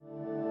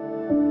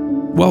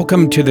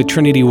Welcome to the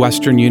Trinity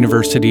Western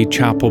University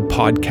Chapel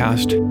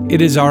Podcast.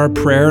 It is our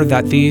prayer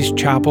that these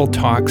chapel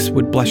talks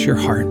would bless your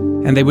heart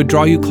and they would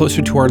draw you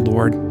closer to our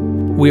Lord.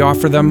 We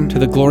offer them to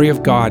the glory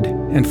of God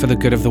and for the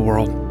good of the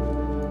world.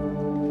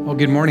 Well,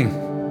 good morning.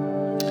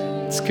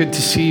 It's good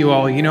to see you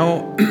all. You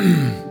know,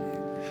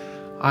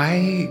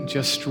 I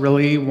just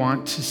really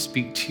want to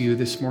speak to you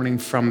this morning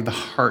from the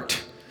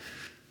heart,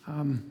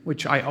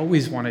 which I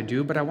always want to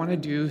do, but I want to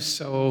do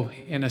so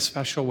in a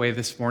special way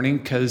this morning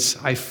because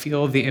I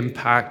feel the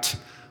impact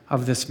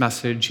of this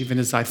message even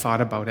as I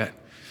thought about it.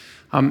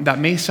 That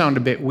may sound a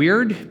bit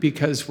weird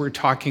because we're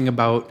talking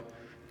about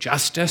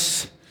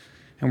justice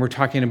and we're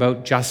talking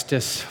about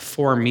justice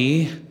for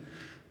me,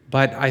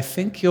 but I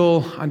think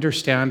you'll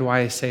understand why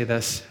I say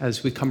this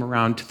as we come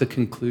around to the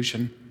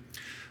conclusion.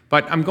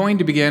 But I'm going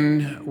to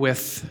begin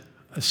with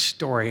a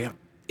story.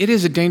 It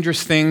is a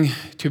dangerous thing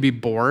to be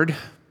bored.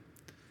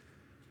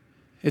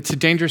 It's a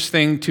dangerous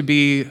thing to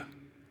be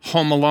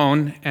home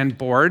alone and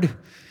bored.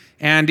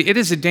 And it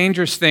is a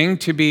dangerous thing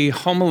to be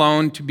home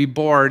alone, to be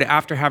bored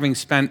after having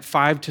spent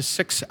 5 to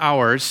 6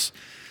 hours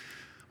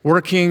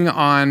working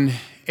on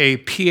a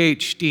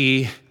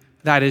PhD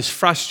that is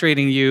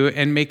frustrating you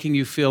and making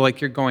you feel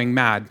like you're going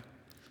mad.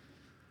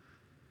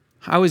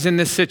 I was in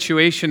this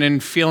situation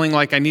and feeling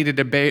like I needed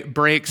a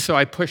break, so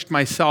I pushed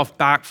myself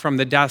back from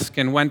the desk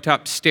and went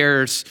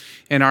upstairs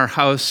in our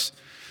house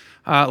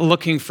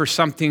looking for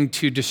something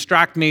to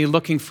distract me,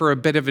 looking for a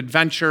bit of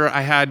adventure.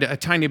 I had a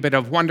tiny bit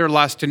of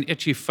wanderlust and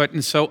itchy foot,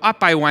 and so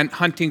up I went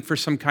hunting for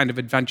some kind of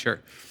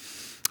adventure.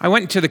 I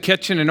went into the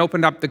kitchen and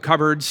opened up the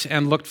cupboards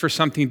and looked for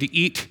something to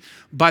eat,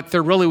 but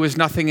there really was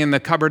nothing in the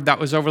cupboard that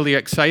was overly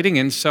exciting,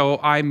 and so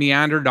I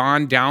meandered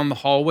on down the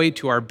hallway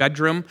to our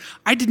bedroom.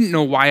 I didn't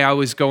know why I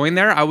was going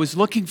there. I was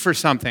looking for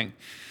something.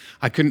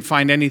 I couldn't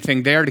find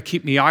anything there to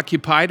keep me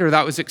occupied or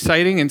that was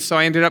exciting, and so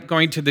I ended up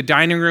going to the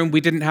dining room.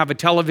 We didn't have a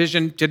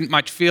television, didn't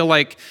much feel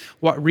like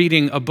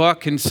reading a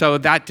book, and so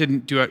that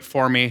didn't do it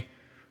for me.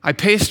 I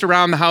paced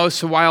around the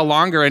house a while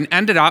longer and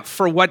ended up,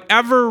 for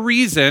whatever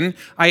reason,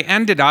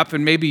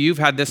 and maybe you've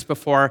had this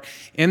before,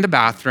 in the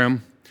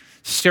bathroom,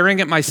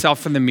 staring at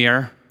myself in the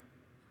mirror,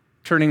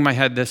 turning my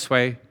head this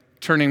way,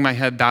 turning my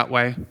head that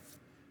way,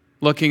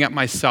 looking at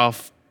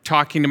myself,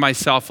 talking to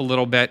myself a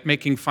little bit,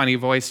 making funny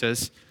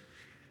voices,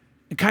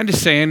 and kind of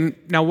saying,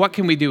 now what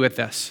can we do with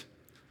this?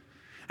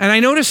 And I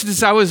noticed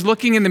as I was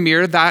looking in the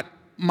mirror that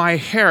my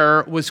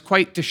hair was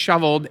quite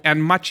disheveled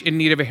and much in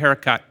need of a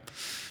haircut.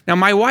 Now,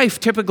 my wife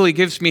typically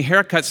gives me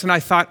haircuts, and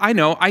I thought, I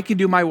know, I can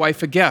do my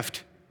wife a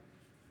gift.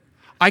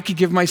 I could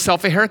give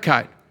myself a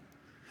haircut.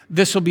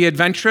 This will be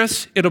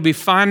adventurous, it'll be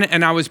fun,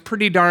 and I was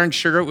pretty darn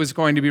sure it was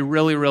going to be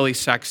really, really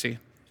sexy.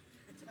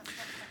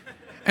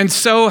 And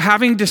so,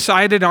 having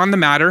decided on the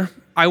matter,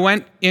 I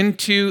went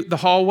into the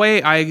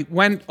hallway,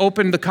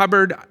 opened the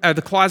cupboard,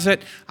 the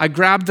closet, I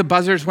grabbed the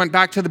buzzers, went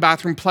back to the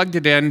bathroom, plugged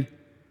it in,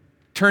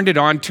 turned it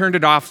on, turned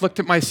it off, looked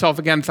at myself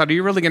again, thought, are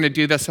you really gonna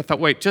do this? I thought,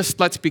 wait, just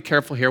let's be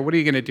careful here. What are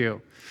you gonna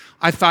do?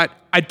 I thought,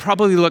 I'd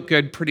probably look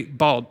good pretty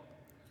bald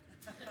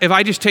if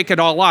I just take it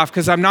all off,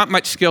 because I'm not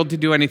much skilled to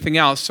do anything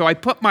else. So I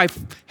put my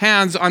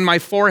hands on my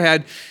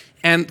forehead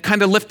and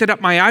kind of lifted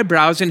up my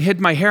eyebrows and hid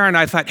my hair, and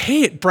I thought,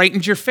 hey, it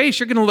brightens your face.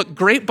 You're gonna look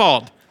great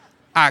bald,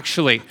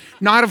 actually.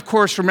 Not, of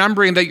course,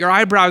 remembering that your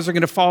eyebrows are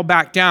gonna fall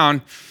back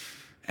down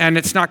and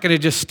it's not gonna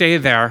just stay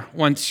there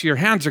once your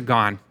hands are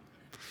gone.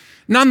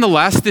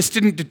 Nonetheless, this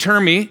didn't deter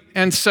me,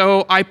 and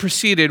so I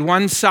proceeded.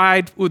 One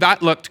side,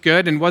 that looked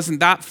good and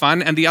wasn't that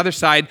fun, and the other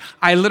side,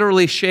 I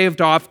literally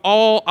shaved off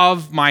all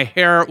of my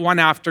hair one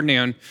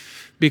afternoon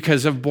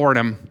because of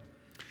boredom.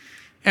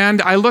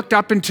 And I looked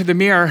up into the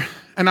mirror,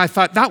 and I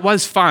thought, that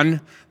was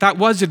fun, that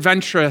was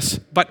adventurous,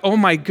 but oh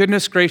my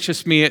goodness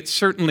gracious me, it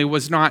certainly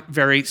was not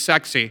very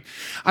sexy.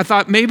 I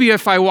thought maybe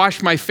if I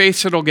wash my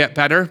face, it'll get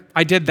better.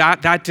 I did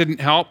that didn't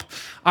help.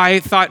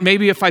 I thought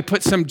maybe if I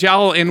put some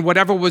gel in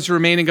whatever was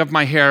remaining of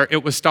my hair,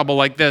 it was stubble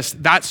like this.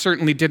 That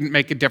certainly didn't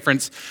make a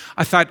difference.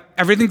 I thought,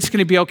 everything's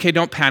gonna be okay,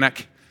 don't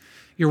panic.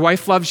 Your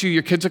wife loves you,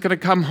 your kids are gonna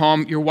come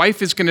home, your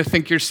wife is gonna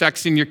think you're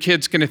sexy, and your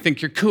kid's gonna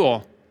think you're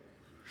cool.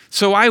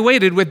 So I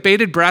waited with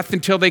bated breath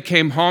until they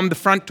came home. The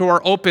front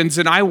door opens,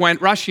 and I went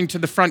rushing to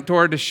the front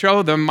door to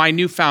show them my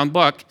newfound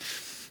look.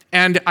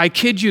 And I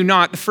kid you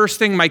not, the first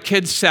thing my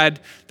kids said,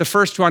 the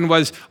first one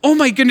was, oh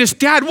my goodness,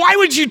 Dad, why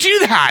would you do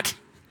that?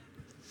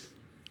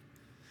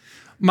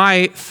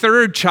 My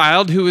third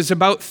child, who was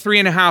about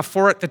 3.5,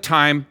 4 at the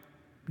time,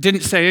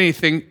 didn't say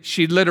anything.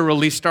 She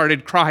literally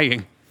started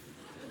crying.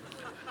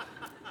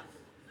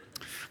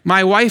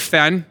 My wife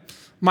then,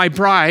 my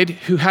bride,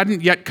 who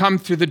hadn't yet come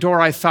through the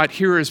door, I thought,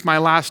 here is my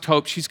last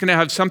hope. She's gonna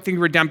have something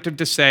redemptive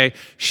to say.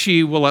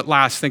 She will at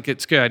last think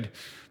it's good.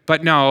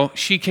 But no,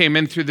 she came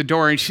in through the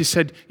door and she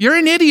said, you're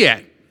an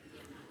idiot.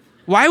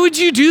 Why would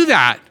you do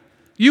that?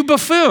 You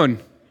buffoon.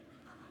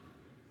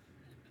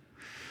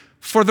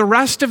 For the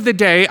rest of the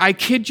day, I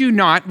kid you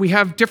not, we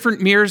have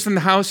different mirrors in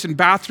the house and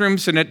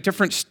bathrooms and at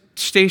different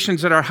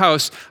stations at our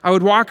house. I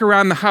would walk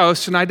around the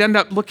house and I'd end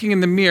up looking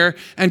in the mirror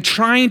and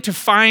trying to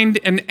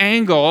find an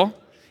angle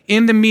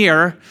in the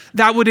mirror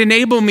that would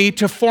enable me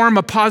to form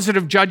a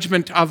positive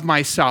judgment of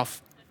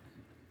myself.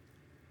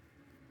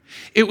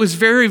 It was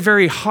very,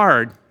 very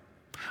hard.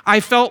 I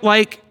felt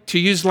like, to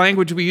use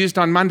language we used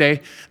on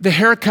Monday, the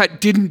haircut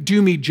didn't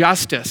do me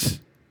justice.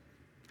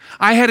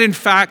 I had, in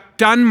fact,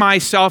 done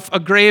myself a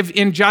grave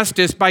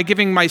injustice by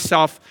giving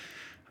myself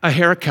a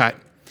haircut.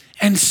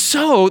 And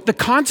so the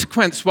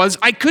consequence was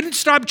I couldn't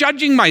stop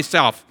judging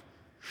myself.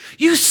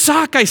 You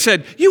suck, I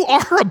said. You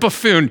are a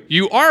buffoon.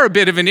 You are a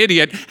bit of an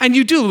idiot, and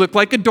you do look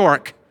like a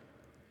dork.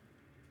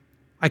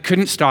 I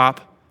couldn't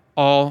stop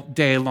all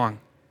day long.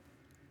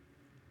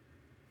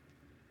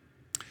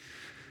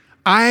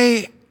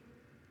 I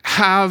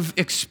have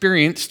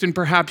experienced, and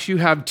perhaps you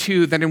have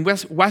too, that in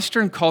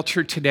Western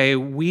culture today,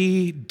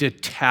 we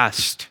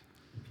detest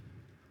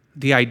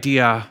the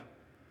idea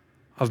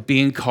of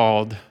being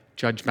called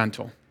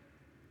judgmental.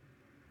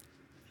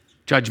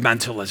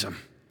 Judgmentalism.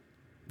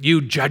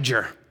 You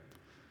judger.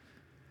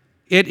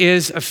 It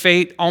is a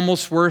fate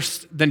almost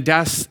worse than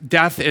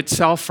death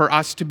itself for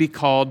us to be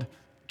called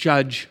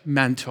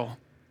judgmental.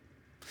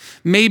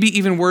 Maybe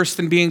even worse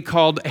than being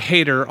called a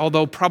hater,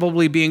 although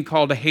probably being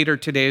called a hater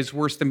today is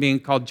worse than being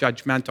called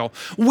judgmental.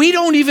 We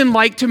don't even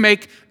like to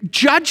make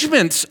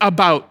judgments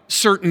about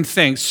certain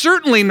things,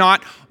 certainly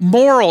not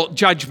moral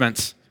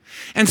judgments.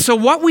 And so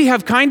what we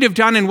have kind of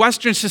done in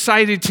Western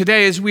society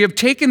today is we have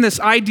taken this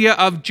idea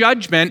of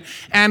judgment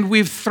and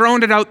we've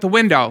thrown it out the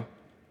window.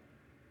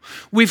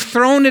 We've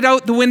thrown it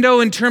out the window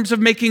in terms of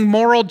making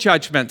moral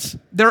judgments.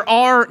 There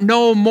are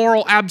no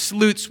moral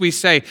absolutes, we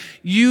say.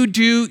 You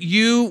do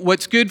you,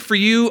 what's good for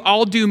you.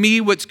 I'll do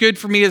me, what's good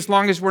for me, as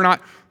long as we're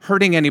not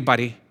hurting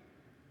anybody.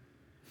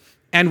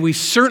 And we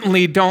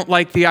certainly don't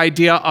like the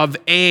idea of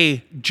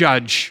a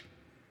judge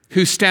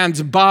who stands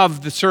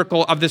above the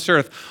circle of this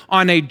earth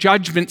on a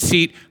judgment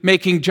seat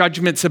making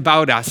judgments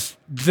about us.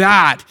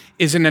 That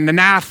is an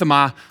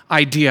anathema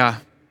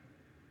idea.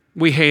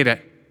 We hate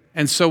it.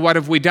 And so what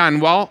have we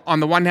done? Well, on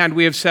the one hand,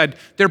 we have said,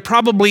 there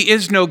probably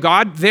is no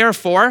God.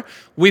 Therefore,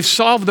 we've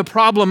solved the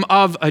problem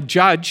of a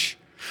judge.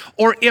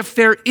 Or if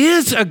there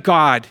is a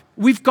God,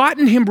 we've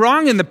gotten him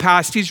wrong in the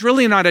past. He's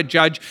really not a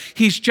judge.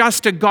 He's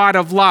just a God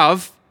of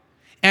love.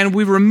 And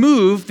we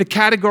remove the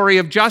category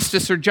of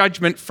justice or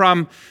judgment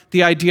from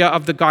the idea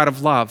of the God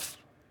of love.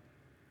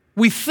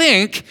 We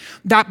think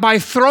that by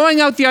throwing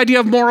out the idea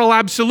of moral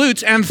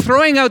absolutes and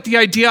throwing out the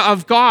idea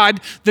of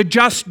God, the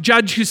just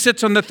judge who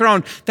sits on the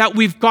throne, that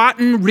we've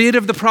gotten rid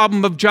of the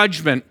problem of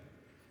judgment.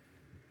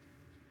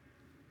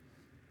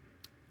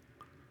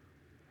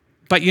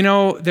 But you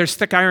know, there's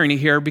thick irony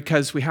here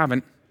because we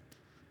haven't.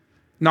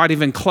 Not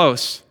even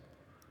close.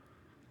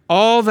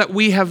 All that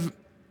we have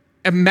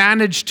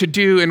managed to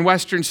do in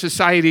Western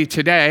society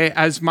today,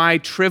 as my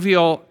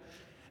trivial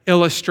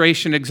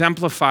illustration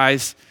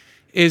exemplifies,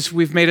 is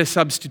we've made a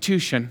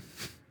substitution.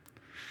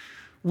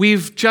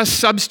 We've just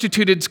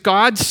substituted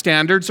God's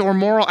standards or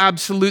moral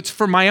absolutes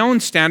for my own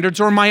standards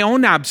or my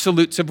own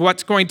absolutes of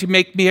what's going to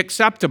make me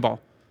acceptable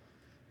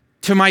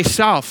to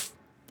myself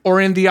or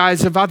in the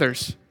eyes of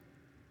others.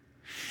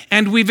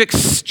 And we've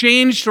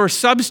exchanged or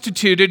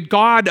substituted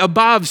God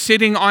above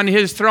sitting on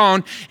his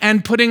throne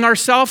and putting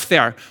ourselves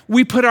there.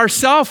 We put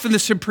ourselves in the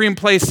supreme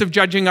place of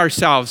judging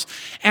ourselves.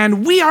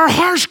 And we are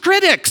harsh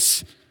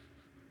critics.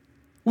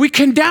 We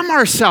condemn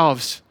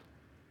ourselves.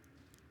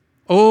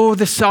 Oh,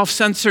 the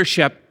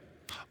self-censorship.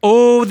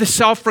 Oh, the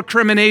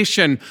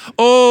self-recrimination.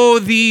 Oh,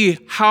 the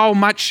how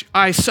much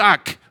I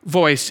suck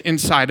voice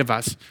inside of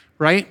us,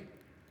 right?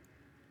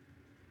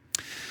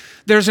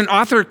 There's an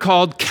author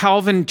called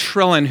Calvin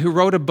Trillin who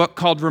wrote a book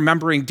called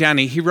Remembering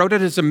Denny. He wrote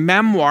it as a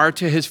memoir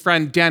to his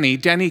friend Denny.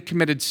 Denny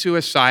committed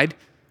suicide.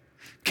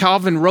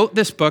 Calvin wrote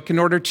this book in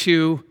order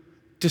to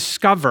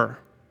discover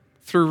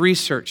through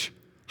research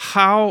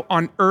how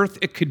on earth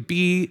it could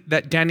be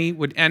that Denny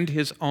would end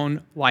his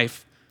own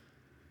life.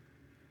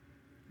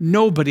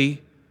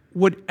 Nobody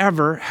would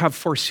ever have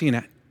foreseen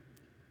it.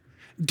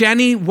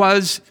 Denny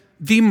was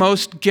the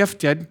most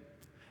gifted,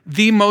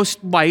 the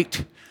most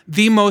liked,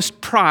 the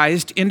most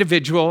prized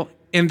individual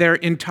in their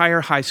entire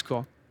high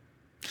school.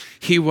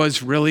 He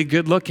was really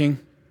good looking.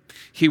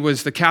 He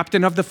was the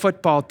captain of the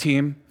football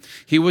team.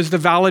 He was the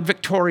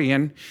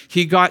valedictorian.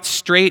 He got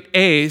straight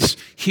A's.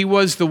 He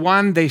was the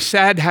one they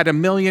said had $1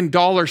 million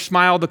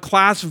smile. The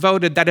class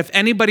voted that if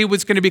anybody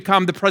was going to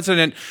become the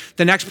president,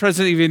 the next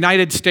president of the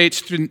United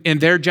States in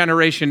their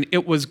generation,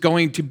 it was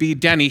going to be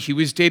Denny. He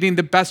was dating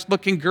the best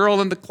looking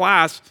girl in the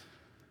class.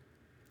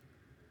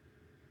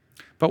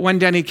 But when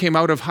Denny came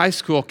out of high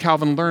school,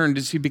 Calvin learned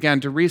as he began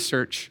to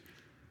research,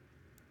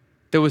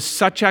 there was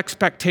such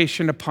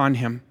expectation upon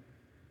him.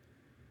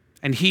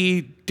 And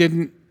he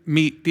didn't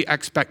meet the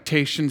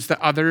expectations that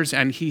others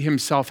and he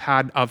himself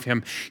had of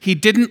him. He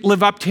didn't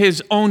live up to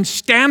his own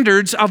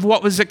standards of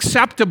what was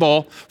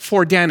acceptable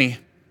for Denny.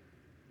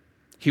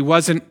 He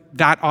wasn't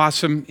that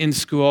awesome in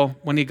school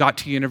when he got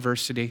to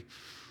university.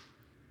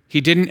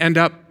 He didn't end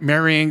up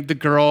marrying the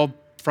girl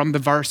from the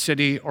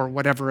varsity or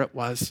whatever it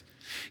was.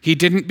 He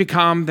didn't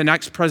become the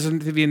next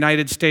president of the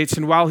United States.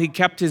 And while he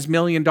kept his $1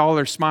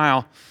 million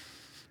smile,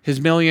 His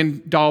 $1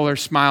 million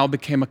smile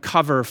became a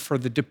cover for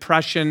the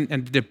depression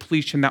and the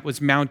depletion that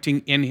was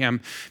mounting in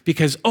him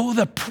because,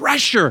 the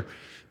pressure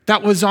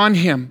that was on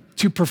him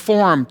to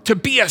perform, to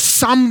be a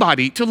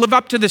somebody, to live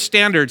up to the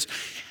standards.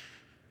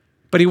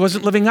 But he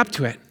wasn't living up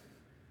to it.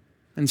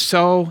 And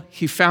so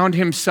he found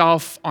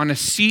himself on a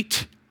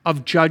seat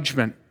of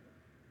judgment,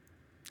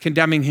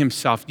 condemning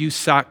himself. You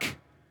suck.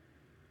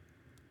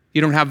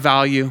 You don't have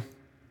value.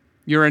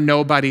 You're a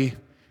nobody.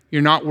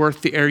 You're not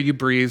worth the air you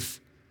breathe.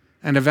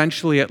 And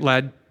eventually it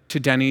led to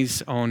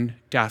Denny's own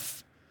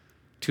death,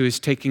 to his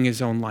taking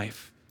his own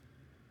life.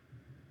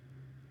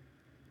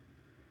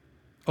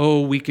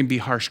 We can be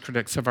harsh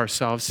critics of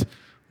ourselves.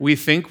 We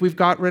think we've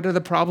got rid of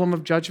the problem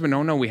of judgment.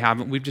 Oh, no, we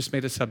haven't. We've just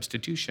made a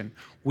substitution.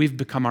 We've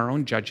become our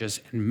own judges.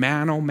 And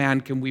man, oh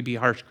man, can we be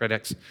harsh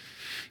critics.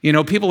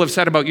 People have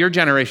said about your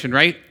generation,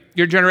 right?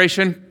 Your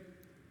generation,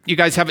 you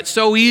guys have it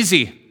so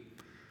easy.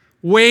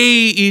 Way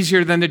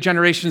easier than the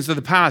generations of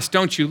the past,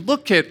 don't you?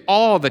 Look at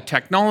all the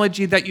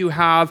technology that you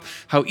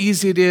have, how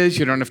easy it is.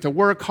 You don't have to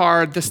work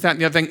hard, this, that,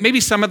 and the other thing. Maybe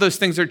some of those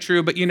things are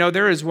true, but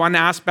there is one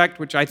aspect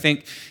which I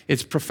think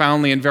is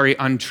profoundly and very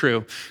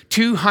untrue.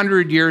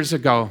 200 years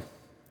ago,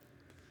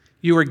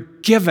 you were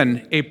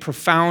given a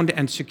profound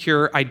and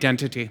secure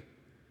identity.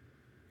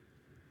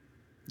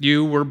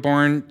 You were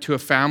born to a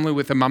family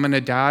with a mom and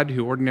a dad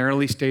who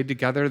ordinarily stayed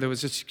together. There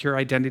was a secure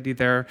identity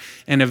there.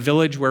 In a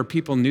village where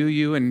people knew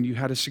you and you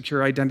had a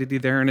secure identity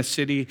there. In a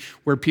city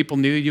where people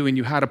knew you and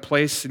you had a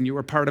place and you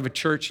were part of a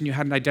church and you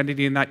had an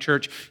identity in that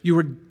church. You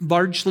were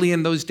largely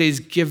in those days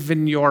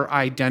given your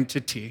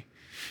identity.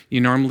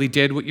 You normally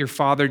did what your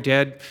father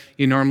did.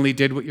 You normally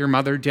did what your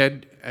mother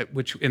did,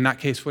 which in that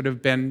case would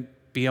have been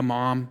be a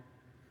mom.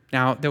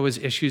 Now, there was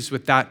issues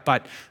with that,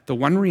 but the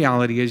one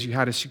reality is you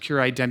had a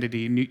secure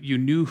identity. You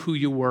knew who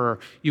you were.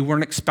 You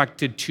weren't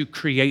expected to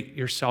create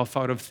yourself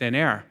out of thin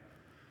air.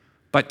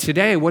 But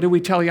today, what do we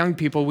tell young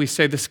people? We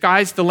say, the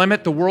sky's the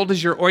limit. The world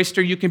is your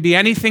oyster. You can be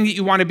anything that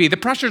you want to be. The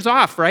pressure's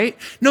off, right?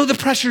 No, the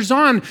pressure's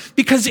on,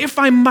 because if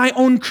I'm my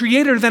own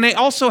creator, then I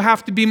also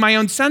have to be my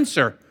own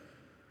censor.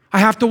 I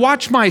have to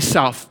watch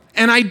myself,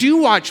 and I do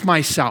watch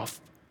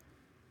myself.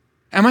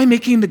 Am I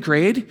making the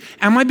grade?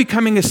 Am I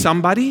becoming a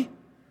somebody?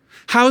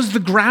 How's the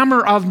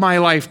grammar of my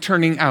life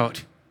turning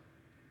out?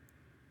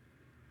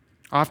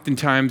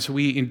 Oftentimes,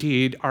 we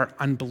indeed are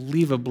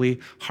unbelievably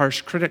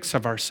harsh critics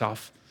of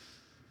ourselves.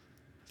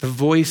 The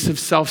voice of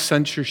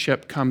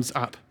self-censorship comes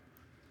up.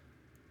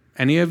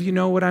 Any of you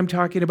know what I'm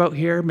talking about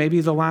here?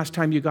 Maybe the last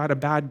time you got a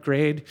bad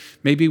grade,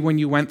 maybe when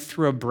you went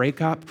through a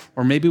breakup,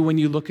 or maybe when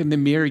you look in the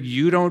mirror,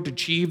 you don't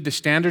achieve the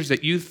standards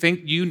that you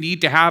think you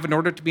need to have in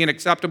order to be an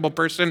acceptable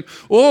person.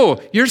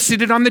 You're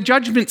seated on the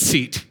judgment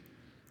seat,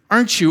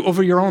 aren't you,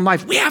 over your own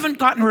life? We haven't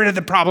gotten rid of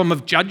the problem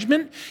of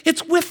judgment.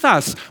 It's with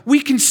us. We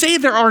can say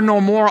there are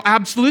no moral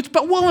absolutes,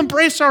 but we'll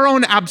embrace our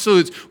own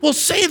absolutes. We'll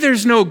say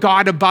there's no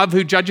God above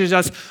who judges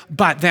us,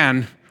 but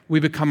then we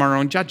become our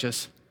own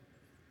judges.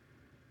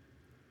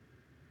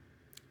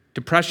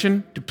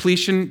 Depression,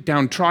 depletion,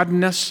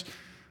 downtroddenness,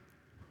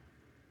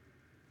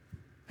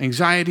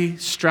 anxiety,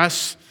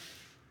 stress.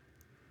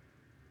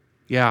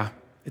 Yeah,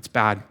 it's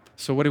bad.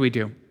 So what do we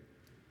do?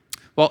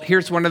 Well,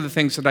 here's one of the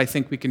things that I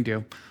think we can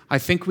do. I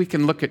think we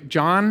can look at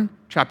John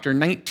chapter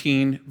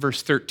 19,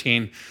 verse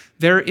 13.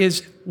 There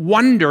is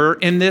wonder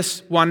in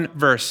this one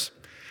verse.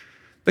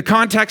 The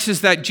context is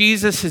that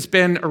Jesus has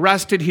been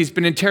arrested. He's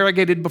been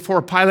interrogated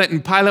before Pilate,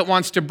 and Pilate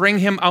wants to bring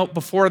him out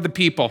before the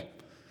people.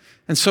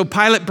 And so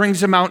Pilate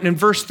brings him out, and in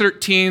verse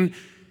 13,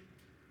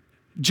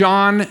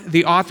 John,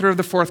 the author of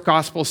the fourth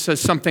gospel,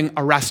 says something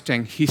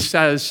arresting. He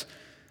says,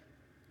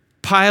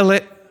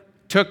 Pilate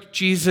took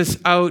Jesus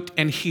out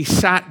and he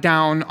sat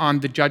down on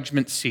the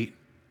judgment seat.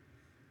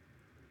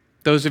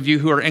 Those of you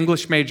who are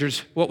English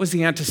majors, what was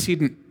the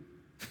antecedent?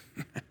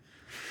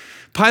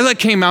 Pilate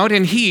came out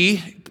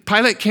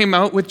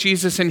with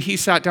Jesus and he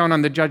sat down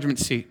on the judgment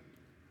seat.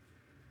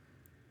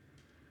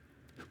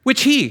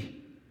 Which he?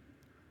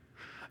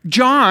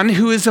 John,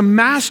 who is a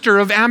master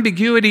of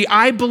ambiguity,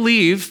 I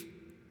believe,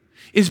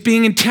 is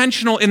being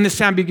intentional in this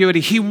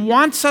ambiguity. He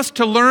wants us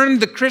to learn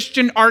the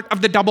Christian art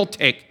of the double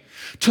take,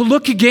 to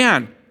look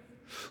again.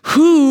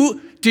 Who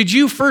did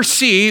you first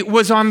see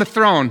was on the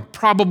throne?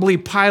 Probably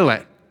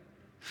Pilate.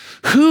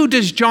 Who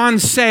does John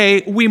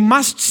say we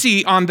must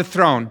see on the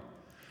throne?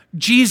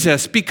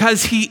 Jesus,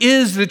 because he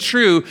is the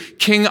true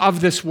king of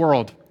this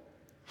world.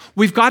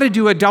 We've got to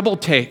do a double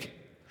take.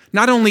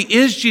 Not only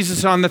is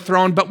Jesus on the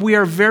throne, but we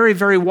are very,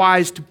 very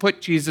wise to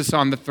put Jesus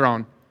on the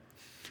throne,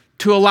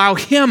 to allow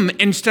him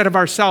instead of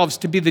ourselves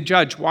to be the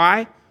judge.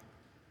 Why?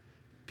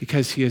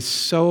 Because he is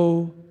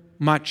so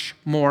much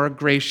more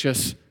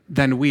gracious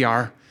than we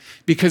are.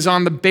 Because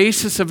on the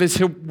basis of his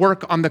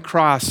work on the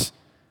cross,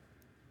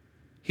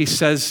 he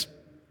says,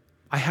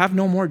 I have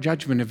no more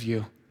judgment of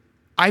you.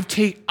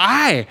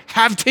 I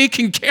have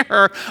taken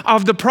care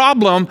of the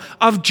problem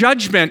of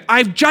judgment.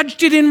 I've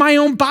judged it in my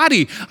own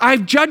body.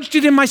 I've judged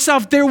it in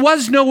myself. There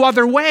was no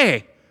other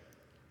way.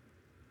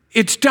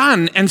 It's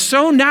done. And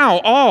so now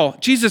all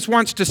Jesus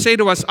wants to say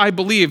to us, I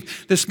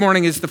believe, this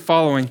morning is the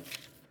following.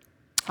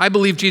 I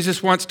believe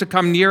Jesus wants to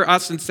come near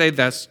us and say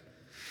this: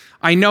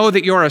 I know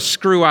that you're a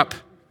screw up.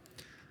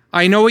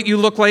 I know what you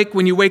look like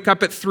when you wake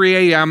up at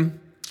 3 a.m.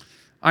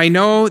 I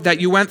know that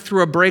you went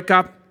through a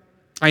breakup.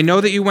 I know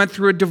that you went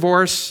through a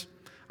divorce.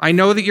 I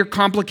know that you're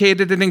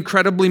complicated and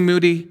incredibly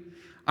moody.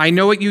 I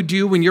know what you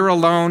do when you're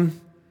alone.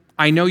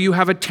 I know you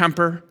have a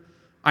temper.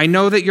 I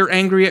know that you're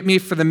angry at me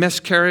for the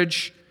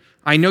miscarriage.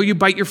 I know you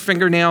bite your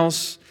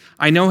fingernails.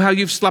 I know how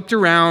you've slept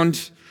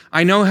around.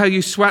 I know how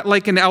you sweat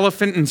like an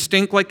elephant and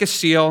stink like a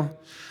seal.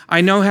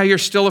 I know how you're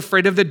still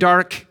afraid of the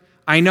dark.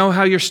 I know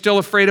how you're still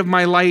afraid of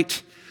my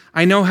light.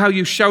 I know how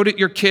you shout at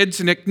your kids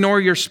and ignore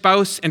your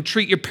spouse and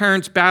treat your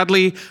parents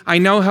badly. I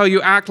know how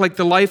you act like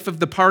the life of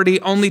the party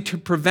only to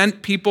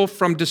prevent people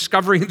from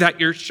discovering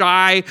that you're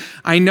shy.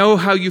 I know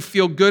how you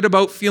feel good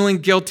about feeling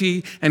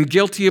guilty and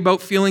guilty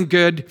about feeling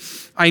good.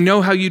 I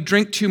know how you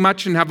drink too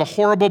much and have a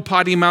horrible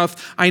potty mouth.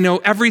 I know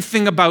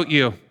everything about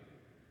you.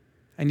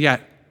 And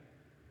yet,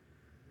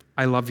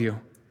 I love you.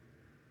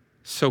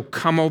 So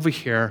come over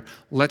here.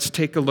 Let's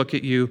take a look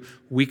at you.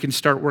 We can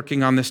start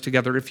working on this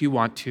together if you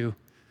want to.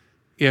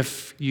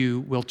 If you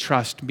will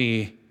trust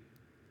me,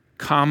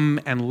 come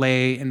and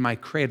lay in my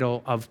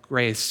cradle of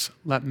grace.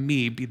 Let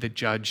me be the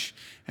judge.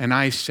 And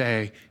I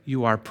say,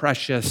 you are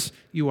precious,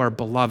 you are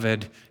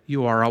beloved,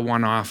 you are a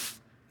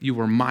one-off, you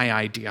were my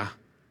idea.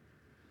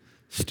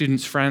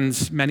 Students,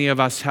 friends, many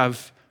of us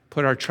have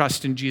put our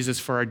trust in Jesus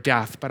for our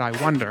death, but I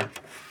wonder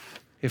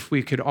if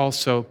we could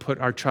also put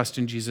our trust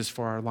in Jesus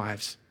for our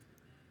lives.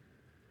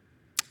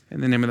 In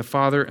the name of the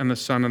Father, and the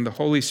Son, and the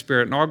Holy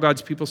Spirit, and all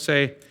God's people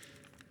say,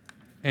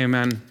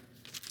 amen.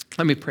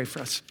 Let me pray for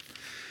us.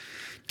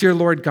 Dear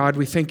Lord God,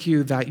 we thank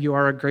you that you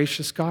are a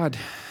gracious God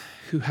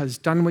who has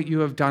done what you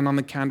have done on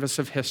the canvas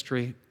of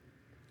history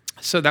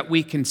so that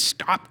we can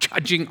stop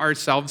judging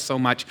ourselves so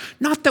much.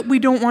 Not that we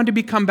don't want to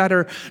become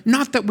better,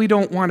 not that we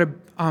don't want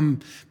to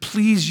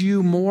please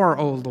you more,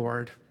 O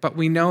Lord, but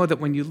we know that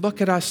when you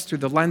look at us through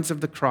the lens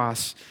of the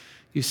cross,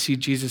 you see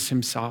Jesus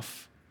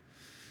himself.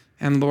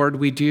 And Lord,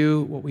 we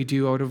do what we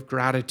do out of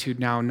gratitude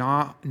now,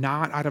 not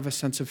out of a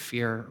sense of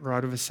fear or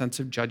out of a sense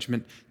of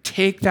judgment.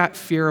 Take that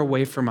fear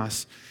away from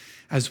us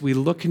as we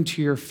look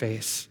into your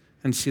face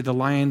and see the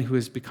lion who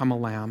has become a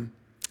lamb.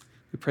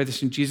 We pray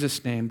this in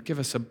Jesus' name. Give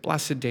us a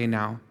blessed day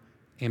now.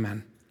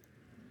 Amen.